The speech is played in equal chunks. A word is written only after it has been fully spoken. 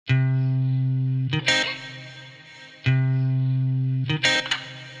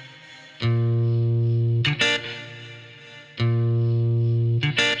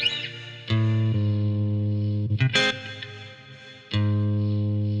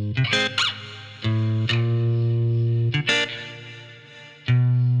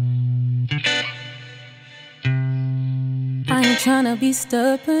I ain't tryna be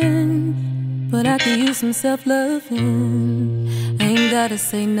stubborn, but I could use some self-loving. Ain't gotta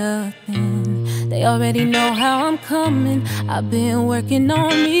say nothing, they already know how I'm coming. I've been working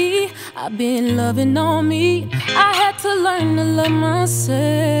on me, I've been loving on me. I had to learn to love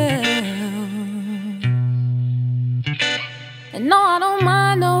myself. And no, I don't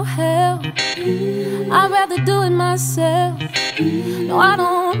mind no help, I'd rather do it myself. No, I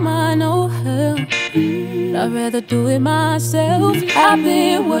don't mind no help, I'd rather do it myself. I've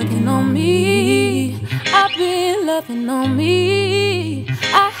been working on me, I've been loving on me.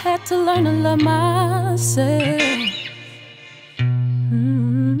 I had to learn to love myself.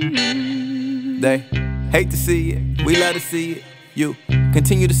 They hate to see it, we love to see it. You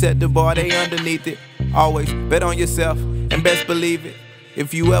continue to set the bar, they underneath it. Always bet on yourself and best believe it.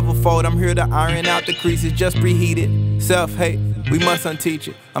 If you ever fold, I'm here to iron out the creases, just preheat it. Self-hate, we must unteach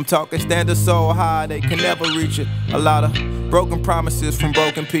it. I'm talking standards so high, they can never reach it. A lot of broken promises from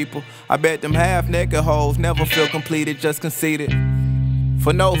broken people. I bet them half-naked hoes never feel completed, just conceited.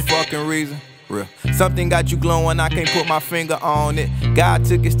 For no fucking reason. Real. Something got you glowing, I can't put my finger on it. God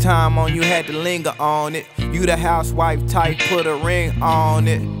took his time on you, had to linger on it. You the housewife type, put a ring on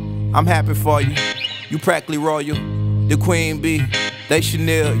it. I'm happy for you, you practically royal. The queen bee, they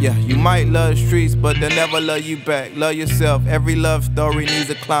Chanel, yeah. You might love the streets, but they'll never love you back. Love yourself, every love story needs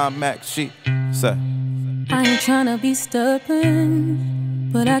a climax. She said, I ain't tryna be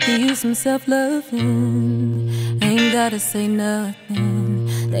stubborn, but I could use some self-loving. Ain't gotta say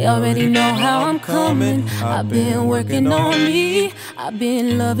nothing, they already know how I'm coming. I've been working on me, I've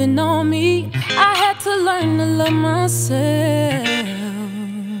been loving on me. I had to learn to love myself.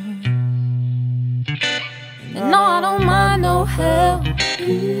 And no, I don't mind no help,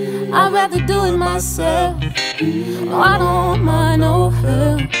 I'd rather do it myself. No, I don't mind no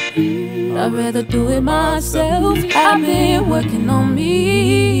help, I'd rather do it myself. I've been working on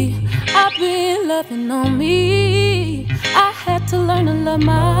me, I've been loving on me. I had to learn to love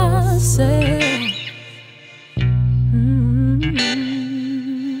myself.